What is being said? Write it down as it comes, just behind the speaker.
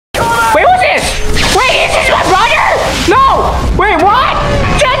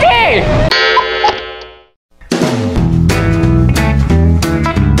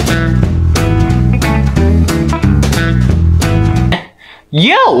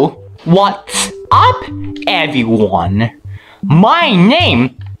What's up, everyone? My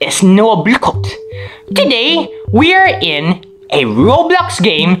name is Noahbluecoat. Today, we are in a Roblox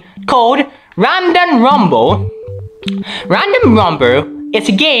game called Random Rumble. Random Rumble is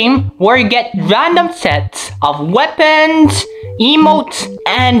a game where you get random sets of weapons, emotes,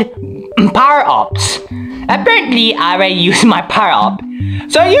 and power-ups. Apparently, I already used my power-up.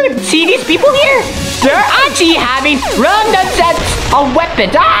 So you see these people here? They're actually having random sets of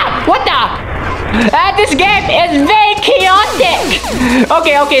weapons. Ah! What the? This game is very chaotic.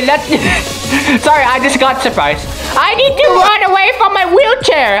 Okay, let's... Sorry, I just got surprised. I need to run away from my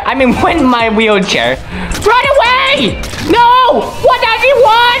wheelchair. I mean, with my wheelchair. Run away! No! What does he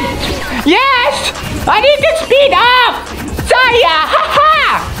want? Yes! I need to speed up! Saya!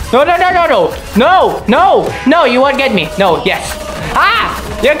 Haha! No, you won't get me. No, yes. Ah!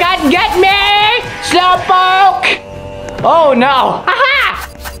 You can't get me! Slowpoke! Oh no! Haha!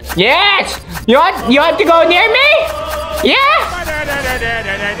 Yes! You want to go near me?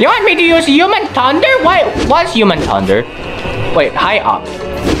 Yeah? You want me to use human thunder? What's human thunder? Wait, high up.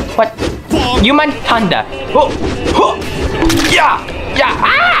 What? Human thunder. Oh. Yeah!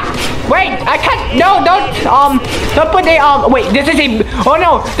 Ah! Wait, I can't. No, don't put the wait, this is a. Oh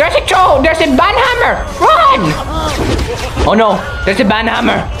no, there's a troll. There's a banhammer. Run! Oh no, there's a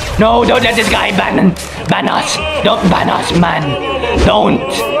banhammer. No, don't let this guy ban us. Don't ban us, man. Don't.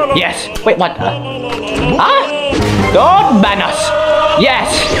 Yes. Wait, what? Don't ban us.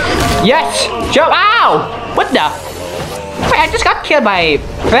 Yes. Jump. Ow! What the? Wait, I just got killed by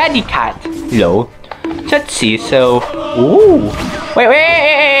Freddy Cat. Hello. Let's see. So, ooh. Wait.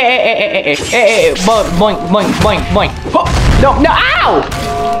 Boing. Oh, no, ow!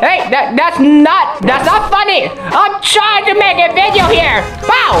 Hey, that's not funny. I'm trying to make a video here.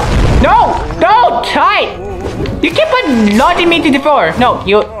 Wow! No, don't try. You keep on launching me to the floor. No,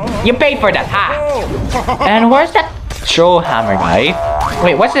 you paid for that. And where's that troll hammer guy?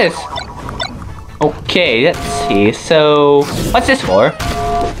 Wait, what's this? Okay, let's see. So, what's this for?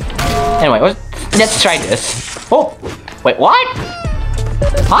 Anyway, let's try this. Oh, wait, what?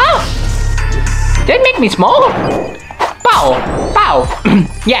 Huh? Did it make me small? Pow!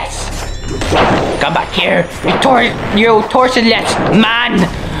 Yes! Come back here, you torsionless man!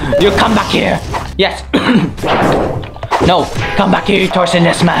 You come back here! Yes! No, come back here, you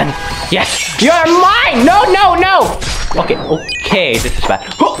torsionless man! Yes! You're mine! No! Okay, this is bad.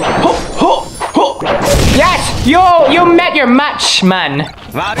 Yes! You met your match, man!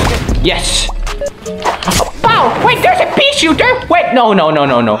 Yes! Pow! Wait, there's a pea shooter! Wait, no! Oh, no!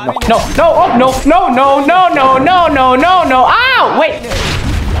 Ow! Wait!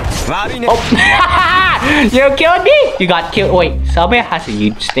 Oh! You killed me? You got killed. Wait, somebody has a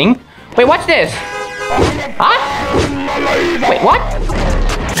huge sting. Wait, what's this? Huh? Wait, what?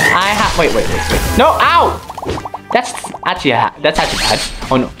 Wait. No, ow! That's actually bad.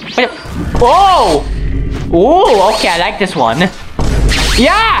 Oh no. Wait. Whoa! Oh, okay, I like this one.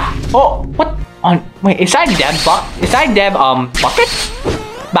 Yeah! Oh, what? Wait, is that dev bucket?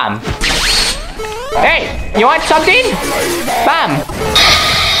 Bam. Hey, you want something? Bam.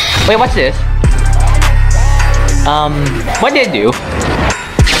 Wait, what's this? What did it do?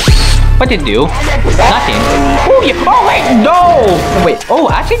 Nothing. Oh, yeah. Oh wait, no. Wait. Oh,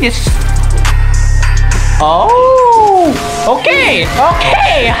 actually this. Oh. Okay.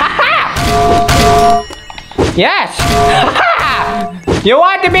 Haha. Yes. Haha. You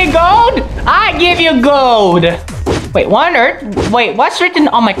want to be gold? I give you gold. Wait, what on earth? Wait, what's written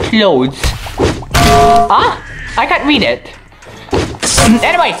on my clothes? Huh? I can't read it.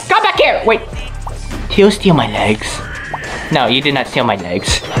 Anyway, come back here. Wait. Did you steal my legs? No, you did not steal my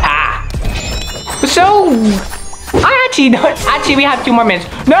legs. So, actually, we have 2 more minutes.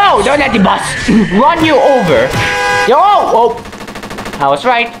 No, don't let the bus run you over. Oh, I was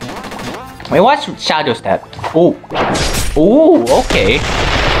right. Wait, what's shadow step? Oh, okay.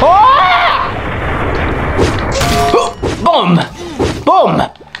 Boom!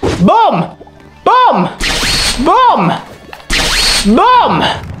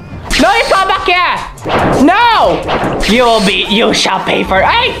 No, you come back here! No! You shall pay for.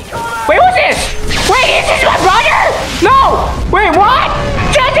 Hey! Wait, what's this? Wait, is this my brother? No! Wait, what?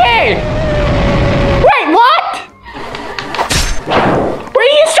 Jessie! Wait, what? Wait,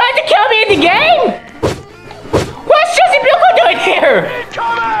 he's trying to kill me in the game? What's Jessiebluecoat doing here?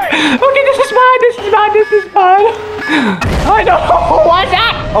 Okay, this is bad. I don't know. What's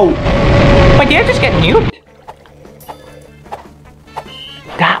that? Oh. Wait, did I just get nuked?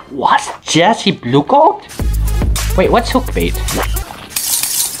 That was Jessiebluecoat? Wait, what's hook bait?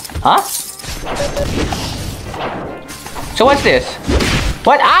 Huh? So what's this?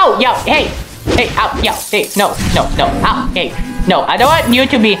 What? Ow! Yo! Hey! Hey! Ow! Yo! Hey! No! No! No! Ow! Hey! No! I don't want you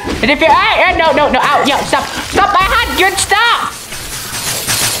to be interfere. Hey! No! No! No! Ow! Yo! Stop! Stop! My hand! Good stop!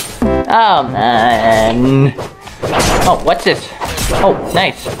 Oh man! Oh, what's this? Oh,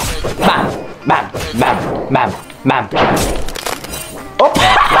 nice! Bam! Bam! Bam! Bam! Bam! Oh!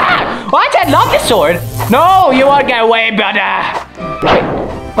 What? I love this sword! No! You won't get away, brother! Wait!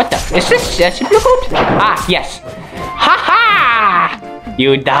 What the? Is this Jessiebluecoat? Ah! Yes! Ha ha!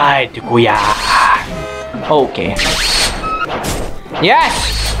 You died, Kuya. Okay. Yes!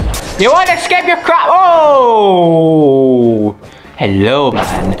 You want to escape your crap? Oh! Hello,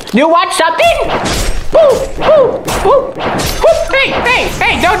 man. You want something? Woo! Woo! Woo! Woo! Hey! Hey!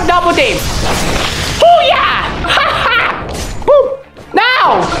 Hey! Don't double team! Oh yeah! Ha ha! Woo!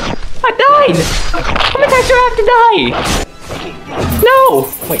 Now! I died! How many times do I have to die? No!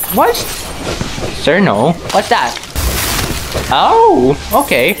 Wait, what? Sir, no. What's that? Oh,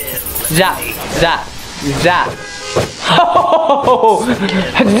 okay. Zap, zap, zap. Oh,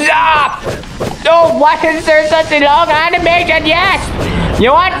 zap! Oh, why is there such a long animation? Yes!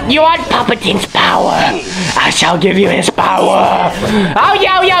 You want Palpatine's power? I shall give you his power. Oh,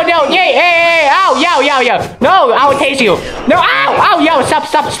 yo, yo, no, yay, hey, hey, oh, yo, yo, yo. No, I will taste you. No, ow, ow, yo, stop,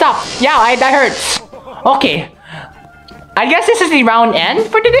 stop, stop. Yeah, that hurts. Okay. I guess this is the round end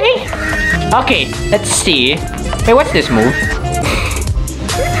for today. Okay, let's see. Wait, what's this move?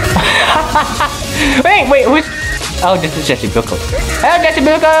 wait, who's... Oh, this is Jessiebluecoat. Hello,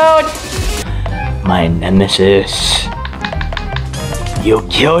 Jessiebluecoat! My nemesis. You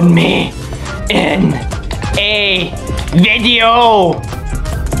killed me in a video.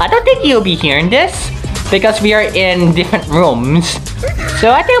 I don't think you'll be hearing this because we are in different rooms.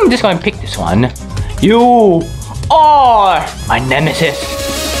 So I think I'm just going to pick this one. You are my nemesis.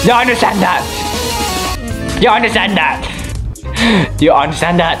 You understand that? You understand that? Do you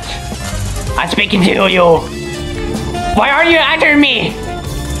understand that? I'm speaking to you. Why aren't you answering me?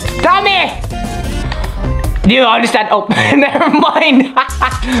 Tell me! Do you understand? Oh, never mind.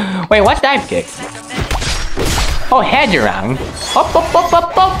 Wait, what's dive kick? Oh, head around. Up, up, up,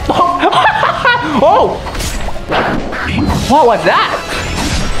 up, up, up. Oh! What was that?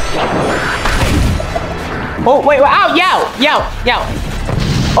 Oh, wait, ow, yow, yow, yow.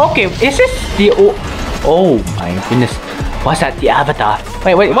 Okay, is this the... Oh my goodness. What's that? The avatar.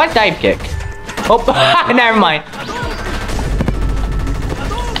 Wait, what's dive kick? Oh, never mind.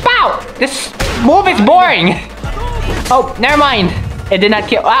 Pow! This move is boring. Oh, never mind. It did not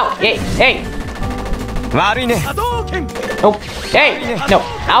kill. Ow, hey, hey. Oh, hey, no,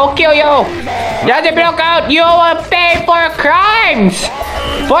 I'll kill you. Jessiebluecoat, you will pay for crimes.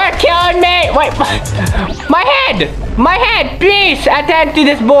 For killing me. Wait, my head, please attend to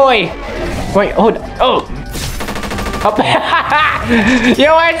this boy. Wait, hold on. Oh. You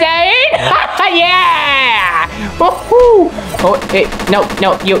were saying? Yeah! Woohoo! Oh, hey, no,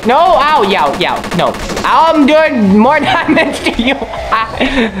 you, no, ow, yow, no. I'm doing more damage to you.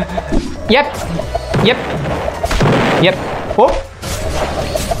 Yep. Whoop.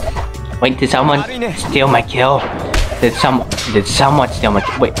 Wait, did someone steal my kill? Did someone steal my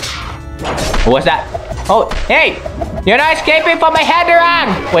kill? Wait. What was that? Oh, hey! You're not escaping from my head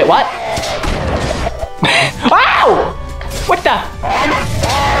around! Wait, what? Ow! What the?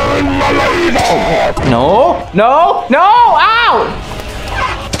 Oh, no! Ow!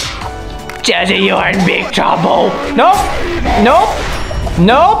 Jessie, you are in big trouble! Nope!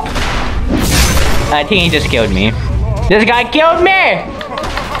 I think he just killed me. This guy killed me!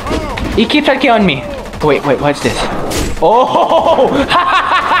 He keeps on killing me. Wait, what's this? Oh!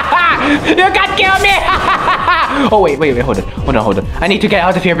 You can't kill me! Oh, wait, hold on. I need to get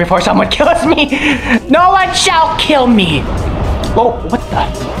out of here before someone kills me. No one shall kill me. Oh, what the?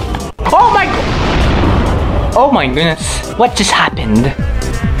 Oh my goodness. What just happened?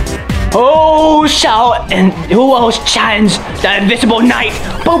 Who else challenge the invisible knight?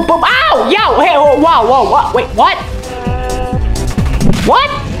 Boom, boom, ow! Yo, hey, oh, wow, wait, what? What?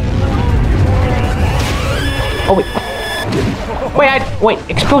 Oh, wait,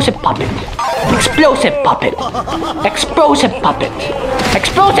 explosive puppet.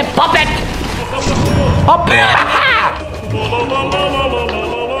 Up.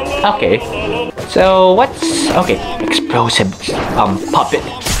 Okay. So what's okay? Explosive puppet.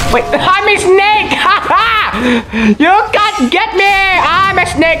 Wait, I'm a snake! You can't get me! I'm a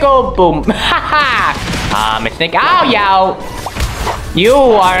snake! Oh, boom! I'm a snake. Ow, yow! You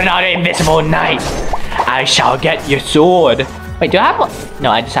are not an invisible knight. I shall get your sword. Wait, do I have one? No,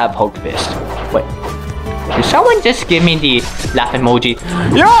 I just have Hulk Fist. Wait. Did someone just give me the laugh emoji?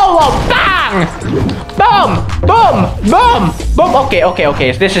 Yo! Bang! Boom! Boom! Boom! Boom! Okay, okay,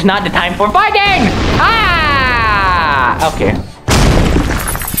 okay. This is not the time for fighting! Ah! Okay.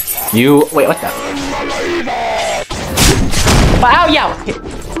 You... Wait, what the... Ow, yeah!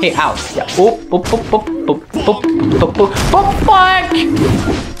 Hey, ow. Yeah. Boop, boop, boop, boop, boop, boop, boop, boop, boop, fuck!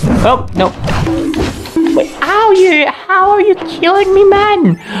 Oh, no. Wait, ow, how are you killing me,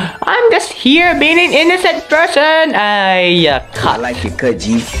 man? I'm just here being an innocent person. Cut. I like your cut,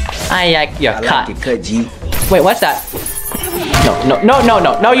 G. I like your I cut. like your cut, G. Wait, what's that?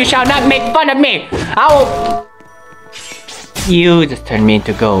 No, you shall not make fun of me. I will... You just turned me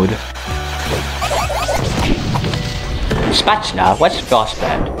into gold. Spatula? What's Ross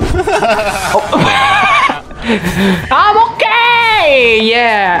bad? Oh. I'm okay!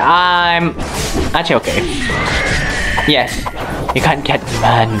 Yeah, I'm actually okay. Yes, you can't get me,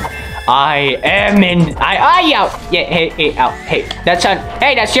 man. I am in. I out. Yeah, hey, out. Hey,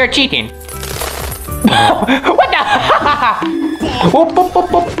 that's your cheating. What the? Boop, boop, boop,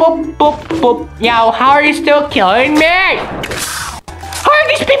 boop, boop, boop, boop. Yo, how are you still killing me? How are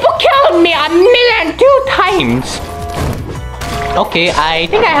these people killing me 1,000,002 times? Okay, I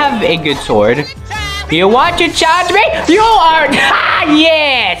think I have a good sword. You want to challenge me? You are...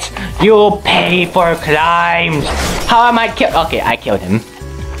 Yes! You'll pay for crimes. How am I killed? Okay, I killed him.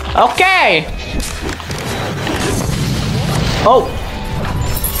 Okay! Oh!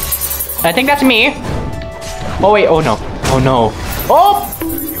 I think that's me. Oh wait, oh no. Oh no. Oh!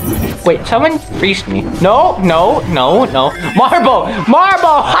 Wait, someone freezed me. No. Marble!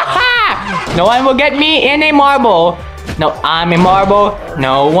 Marble! Haha! No one will get me in a marble. No, I'm a marble.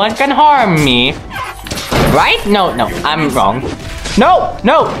 No one can harm me. Right? No, I'm wrong. No!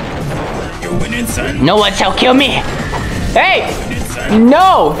 You're winning, son. No one shall kill me. Hey!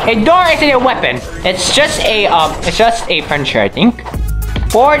 No! A door isn't a weapon. It's just a furniture, I think.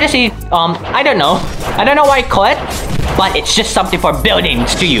 Or just a, I don't know. I don't know why I call it, but it's just something for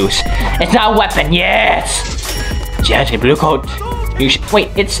buildings to use. It's not a weapon, yes! Jessiebluecoat. Wait,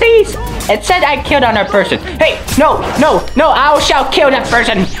 it said I killed another person. Hey, no, I shall kill that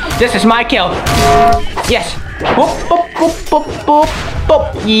person. This is my kill. Yes. Boop, boop, boop, boop, boop,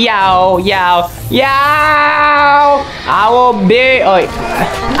 boop. Yow. I will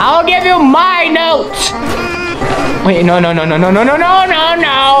give you my notes. Wait, no.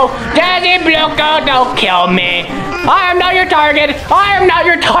 Jessiebluecoat, don't kill me. I am not your target.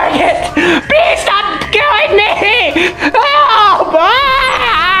 Please stop killing me. Help!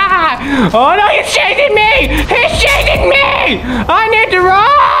 Oh no, he's chasing me. I need to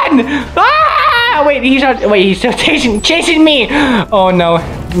run. Wait, he's still chasing me. Oh no,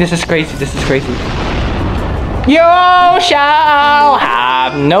 this is crazy. You shall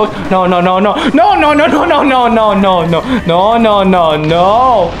have no.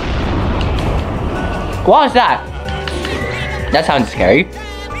 What was that? That sounds scary.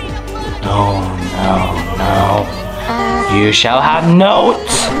 No. You shall have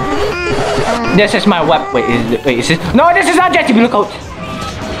notes. This is my weapon. Wait, is this? No, this is not Jessiebluecoat.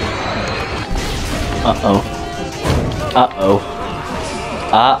 Uh-oh.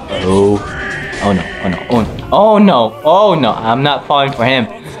 Oh no. I'm not falling for him.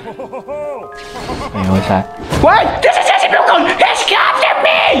 Wait, what's that? What? This is Jessiebluecoat! He's after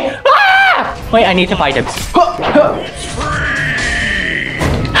me! Ah! Wait, I need to fight him.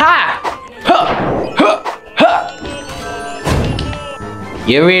 Ha!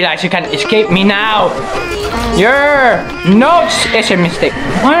 You realize you can't escape me now. Your notes is a mistake.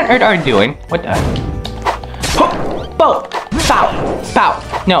 What on earth are you doing? What the? Bow!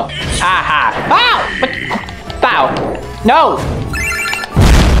 No. Aha! Bow! Bow! No!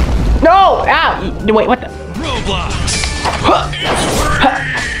 Ow! Wait, what the? Roblox.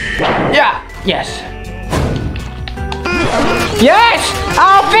 Yeah! Yes!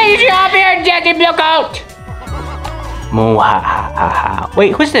 I'll finish you off here, Jessiebluecoat!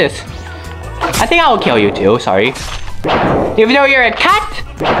 Wait, who's this? I think I will kill you too, sorry. Even though you're a cat,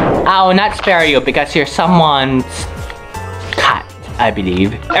 I will not spare you because you're someone's cat, I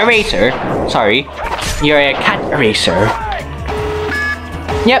believe. Eraser, sorry. You're a cat eraser.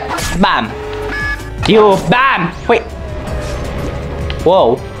 Yep, bam. You, bam! Wait.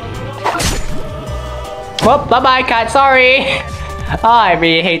 Whoa. Well, bye-bye, cat, sorry. Oh, I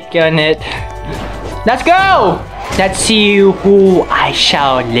really hate killing it. Let's go! Let's see who I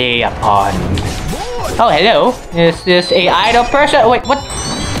shall lay upon. Oh, hello. Is this a idle person? Wait, what?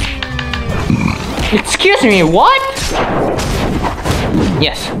 Excuse me, what?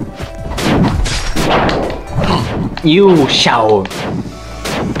 Yes.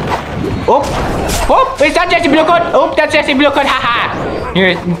 Oh, oh, is that Jessiebluecoat? Oh, that's Jessiebluecoat. Haha.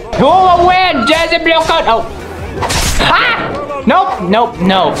 Here's who will win? Jessiebluecoat. Oh, ha! Nope, nope,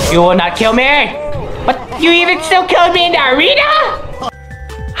 no. You will not kill me. But you even still killed me in the arena?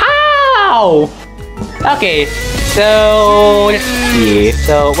 How? Okay, so let's see.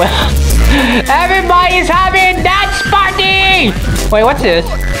 So well, everybody's having dance party. Wait, what's this?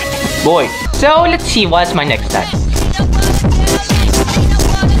 Boy. So let's see. What's my next step?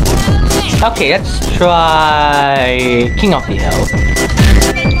 Okay, let's try King of the Hill.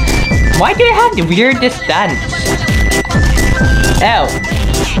 Why do they have the weirdest dance? L.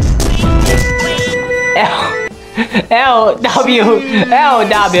 L. L. W. L.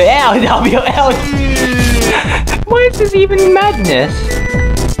 W. L. W. L. Why is this even madness?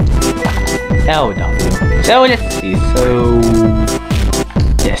 L. W. So let's see. So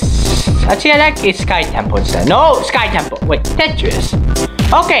yes. Actually, I like a Sky Temple instead. No, Sky Temple. Wait, Tetris.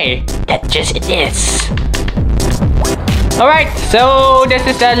 Okay, Tetris it is. Alright, so this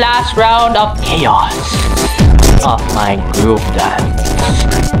is the last round of chaos of my group dance.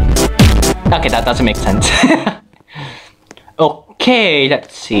 Okay, that doesn't make sense. Okay,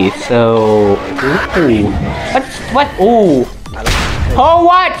 let's see. So, ooh. What? Ooh. Oh,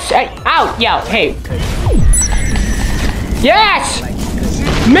 what? Ow, yeah, hey. Yes!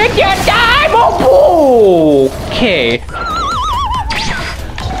 Make your time! Oh, okay.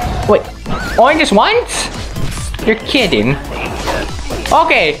 Wait, only just once? You're kidding.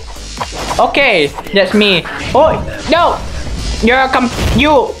 Okay. Okay, that's me. Oh, no! You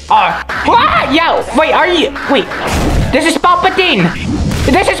are... What? Yeah, wait, are you... Wait, this is Palpatine!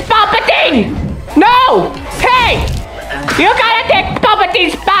 This is Palpatine! No! Hey! You gotta take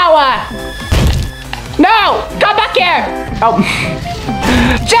Palpatine's power! No! Come back here! Oh.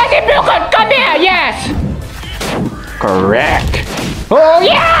 Jessiebluecoat, come here! Yes! Correct. Oh,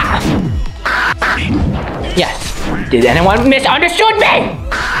 yeah! Yes. Did anyone misunderstood me?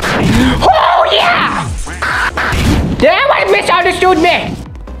 Oh, yeah! Did anyone misunderstood me?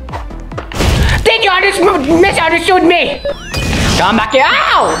 Did you misunderstood me? Come back here.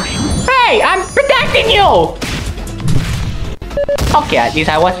 Ow! Hey, I'm protecting you! Okay, at least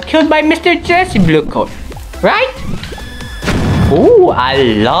I was killed by Mr. Jessiebluecoat. Right? Ooh, I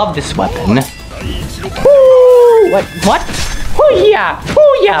love this weapon. Ooh, what? Hoo-ya!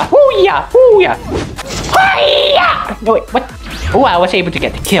 Hoo-ya! Hoo-ya! Hoo-ya! Hoo-ya! No, wait, what? Oh, I was able to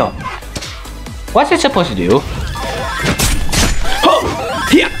get the kill. What's it supposed to do? Oh!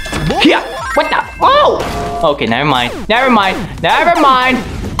 Here! Here! What the? Oh! Okay, never mind. Never mind. Never mind.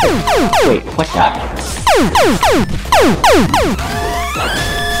 Wait, what the?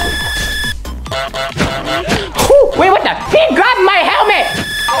 Ooh, wait, what the? He grabbed my helmet!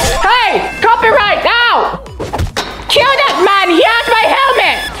 Hey! Copyright! Ow! Kill that man! He has my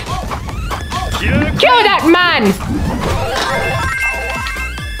helmet! Kill that man!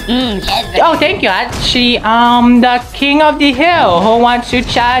 Oh, thank you. Actually, the King of the Hill who wants to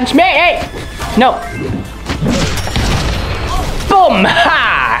challenge me. Hey! No. Boom!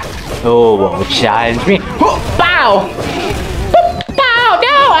 Ha! Who will challenge me? Bow! Bow!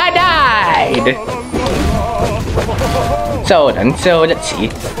 No, I died! So let's see.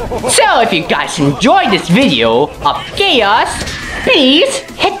 So if you guys enjoyed this video of chaos, please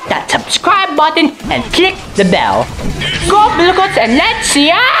hit that subscribe button and click the bell. Go Bluecoats and let's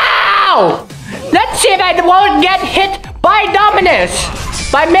see. Ow! Let's see if I won't get hit by Dominus,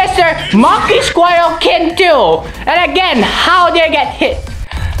 by Mr. Monkey Squirrel Kin 2. And again, how did I get hit?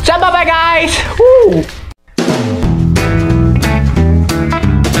 So bye bye guys. Woo.